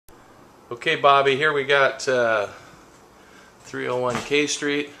Okay, Bobby, here we got 301 K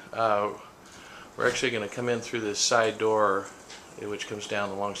Street. We're actually going to come in through this side door, which comes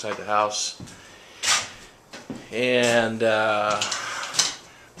down alongside the house. And we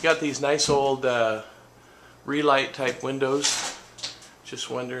got these nice old relight type windows. Just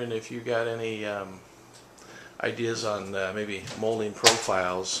wondering if you got any ideas on maybe molding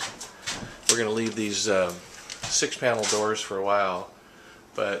profiles. We're going to leave these 6-panel doors for a while,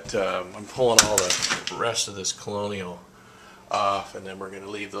 but I'm pulling all the rest of this colonial off, and then we're going to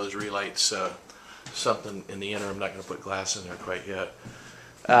leave those relights something in the interim. I'm not going to put glass in there quite yet.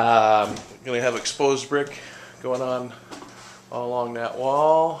 I'm going to have exposed brick going on all along that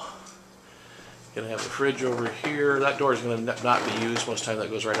wall. Going to have the fridge over here. That door is going to not be used. Most of the time that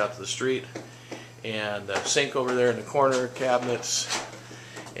goes right out to the street. And sink over there in the corner, cabinets,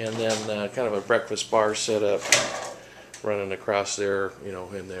 and then kind of a breakfast bar set up running across there, you know,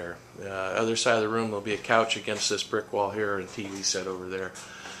 in there. Other side of the room there'll be a couch against this brick wall here and a TV set over there.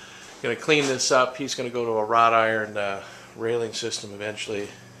 Going to clean this up. He's going to go to a wrought iron railing system eventually.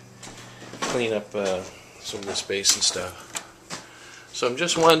 Clean up some of the space and stuff. So I'm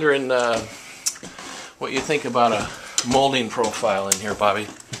just wondering what you think about a molding profile in here, Bobby.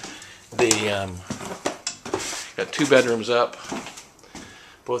 The got 2 bedrooms up.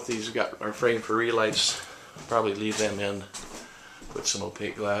 Both these are framed for relights. Probably leave them in. Put some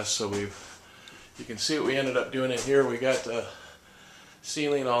opaque glass. So you can see what we ended up doing in here. We got the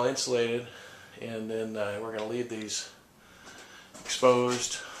ceiling all insulated, and then we're going to leave these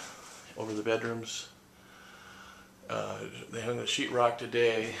exposed over the bedrooms. They hung the sheetrock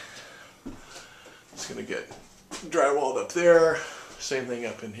today. It's going to get drywalled up there. Same thing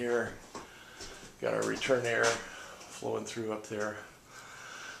up in here. Got our return air flowing through up there.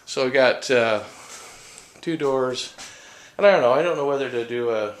 So we got 2 doors, and I don't know whether to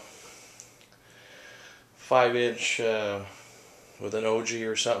do a 5-inch with an OG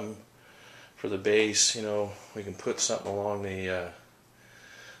or something for the base. You know, we can put something along the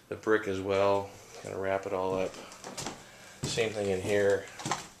brick as well. Kind of wrap it all up. Same thing in here.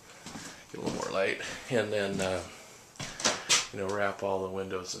 Get a little more light, and then you know, wrap all the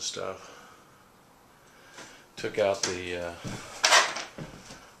windows and stuff. Took out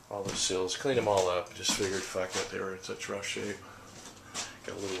all the sills, cleaned them all up. Just figured, fuck it, they were in such rough shape.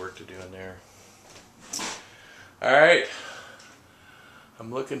 Got a little work to do in there. All right,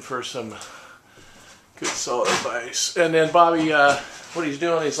 I'm looking for some good solid advice. And then Bobby, what he's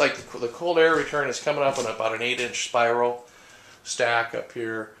doing is like the cold air return is coming up on about an 8-inch spiral stack up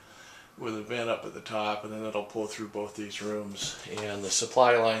here, with a vent up at the top, and then it'll pull through both these rooms. And the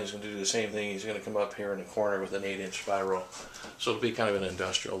supply line is going to do the same thing. He's going to come up here in the corner with an 8-inch spiral, so it'll be kind of an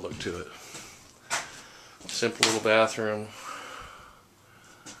industrial look to it. Simple little bathroom,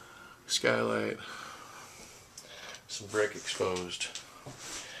 skylight, some brick exposed.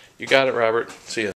 You got it, Robert. See ya.